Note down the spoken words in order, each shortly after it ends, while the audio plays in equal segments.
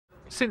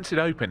Since it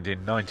opened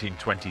in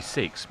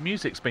 1926,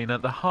 music's been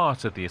at the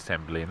heart of the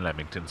Assembly in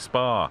Leamington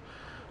Spa.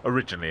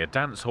 Originally a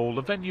dance hall,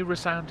 the venue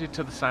resounded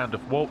to the sound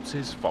of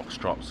waltzes,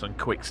 foxtrots and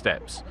quick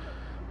steps.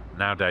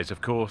 Nowadays,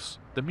 of course,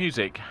 the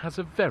music has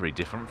a very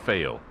different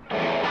feel.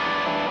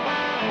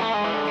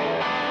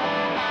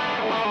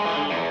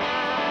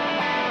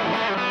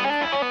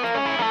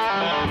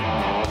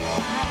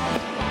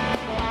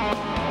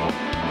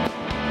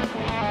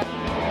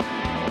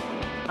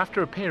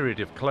 After a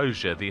period of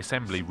closure, the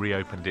Assembly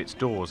reopened its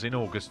doors in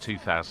August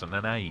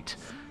 2008.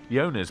 The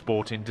owners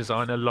brought in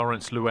designer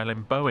Lawrence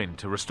Llewellyn-Bowen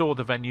to restore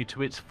the venue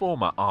to its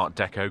former Art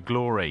Deco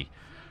glory.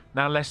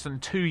 Now, less than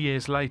 2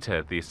 years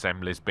later, the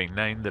Assembly's been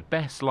named the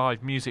best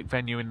live music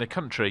venue in the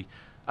country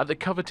at the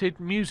coveted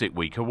Music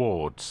Week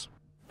Awards.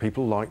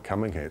 People like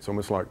coming here. It's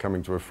almost like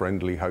coming to a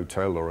friendly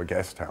hotel or a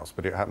guest house,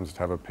 but it happens to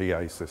have a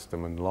PA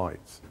system and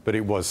lights. But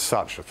it was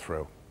such a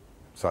thrill,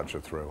 such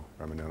a thrill.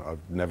 I mean,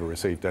 I've never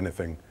received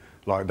anything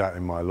like that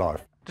in my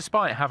life.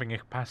 Despite having a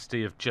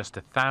capacity of just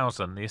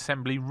 1,000, the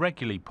Assembly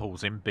regularly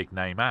pulls in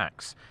big-name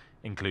acts,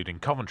 including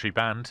Coventry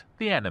band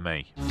The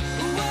Enemy.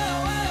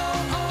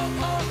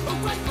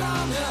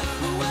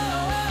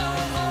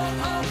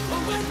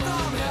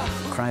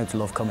 Crowds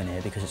love coming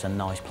here because it's a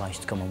nice place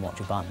to come and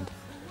watch a band,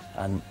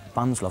 and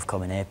bands love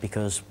coming here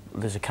because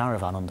there's a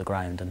caravan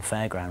underground and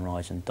fairground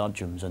rides and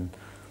dodgems, and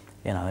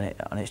you know,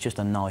 and it's just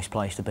a nice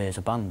place to be as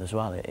a band as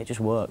well. It just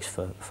works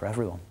for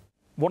everyone.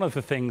 One of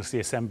the things the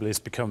Assembly has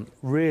become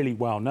really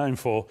well known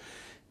for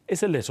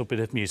is a little bit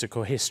of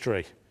musical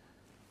history.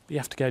 You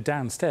have to go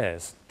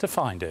downstairs to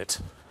find it.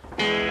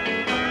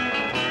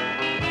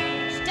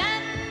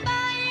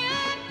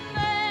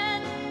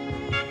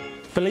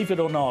 Believe it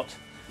or not,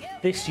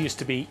 this used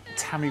to be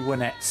Tammy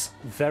Wynette's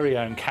very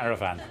own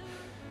caravan.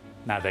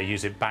 Now they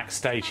use it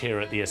backstage here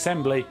at the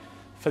Assembly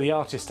for the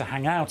artists to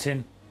hang out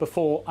in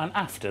before and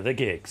after the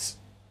gigs.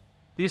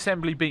 The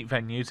Assembly beat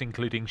venues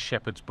including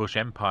Shepherd's Bush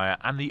Empire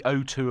and the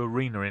O2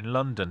 Arena in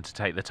London to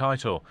take the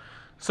title.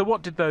 So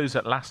what did those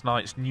at last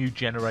night's New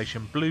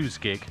Generation Blues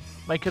gig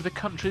make of the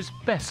country's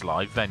best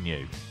live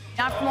venue?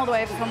 I've come all the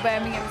way over from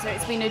Birmingham, so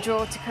it's been a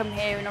draw to come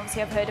here, and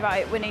obviously I've heard about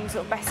it winning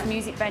sort of best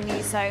music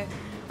venue, so I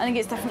think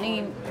it's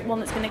definitely one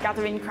that's going to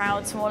gather in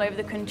crowds from all over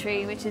the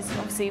country, which is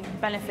obviously a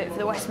benefit for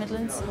the West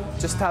Midlands.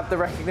 Just to have the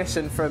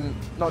recognition from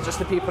not just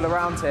the people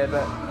around here,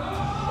 but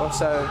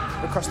also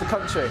across the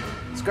country.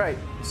 It's great.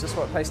 It's just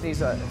what a place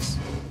needs like this.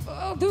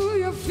 Oh, do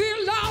you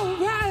feel all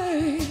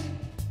right?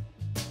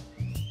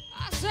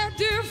 I said,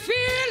 do you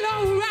feel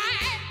all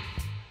right?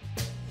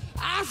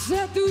 I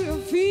said, do you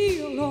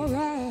feel all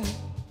right?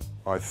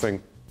 I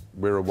think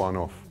we're a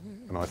one-off,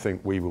 and I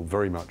think we will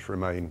very much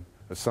remain,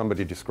 as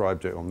somebody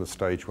described it on the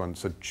stage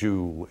once, a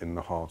jewel in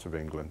the heart of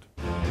England.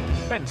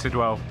 Ben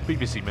Sidwell,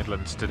 BBC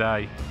Midlands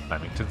Today,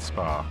 Leamington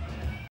Spa.